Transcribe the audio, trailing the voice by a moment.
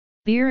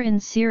Beer in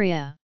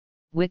Syria,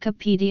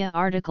 Wikipedia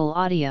article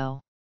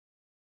audio.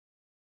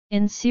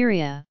 In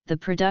Syria, the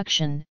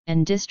production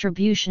and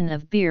distribution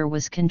of beer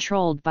was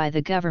controlled by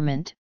the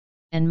government,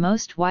 and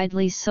most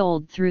widely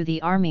sold through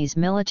the army's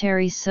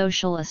military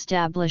social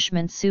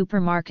establishment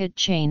supermarket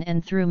chain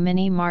and through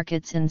mini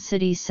markets in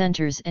city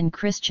centers and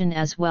Christian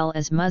as well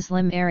as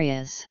Muslim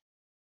areas.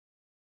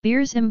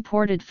 Beers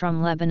imported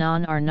from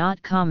Lebanon are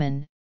not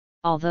common,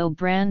 although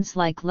brands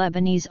like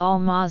Lebanese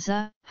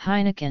Al-Maza,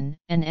 Heineken,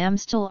 and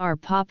Amstel are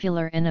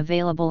popular and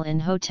available in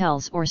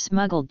hotels or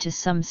smuggled to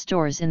some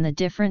stores in the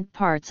different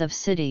parts of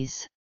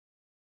cities.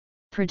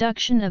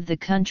 Production of the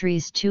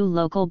country's two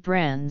local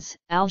brands,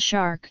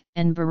 Al-Sharq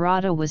and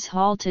Barada, was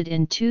halted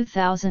in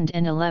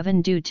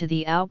 2011 due to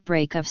the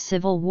outbreak of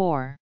civil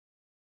war.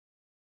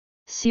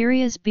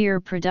 Syria's beer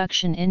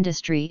production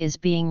industry is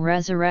being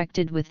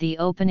resurrected with the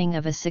opening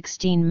of a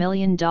 $16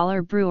 million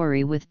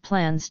brewery with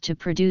plans to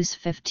produce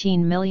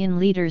 15 million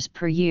liters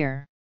per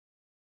year.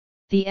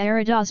 The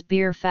Aradas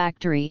beer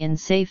factory in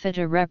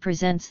Safata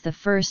represents the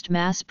first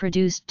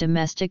mass-produced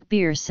domestic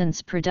beer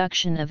since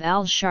production of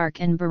Al-Sharq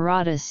and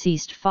Barada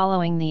ceased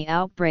following the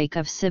outbreak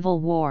of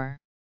civil war.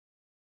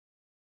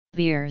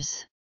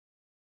 Beers.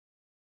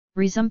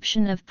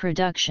 Resumption of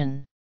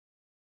production.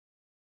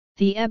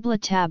 The Ebla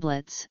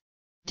tablets,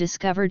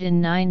 discovered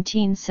in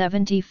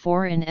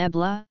 1974 in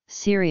Ebla,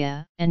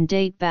 Syria, and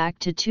date back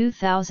to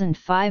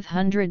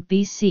 2500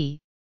 BC,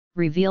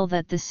 reveal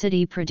that the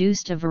city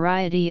produced a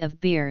variety of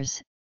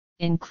beers,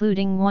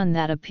 including one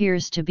that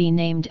appears to be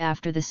named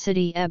after the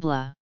city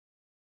Ebla.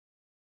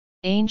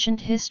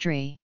 Ancient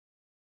history.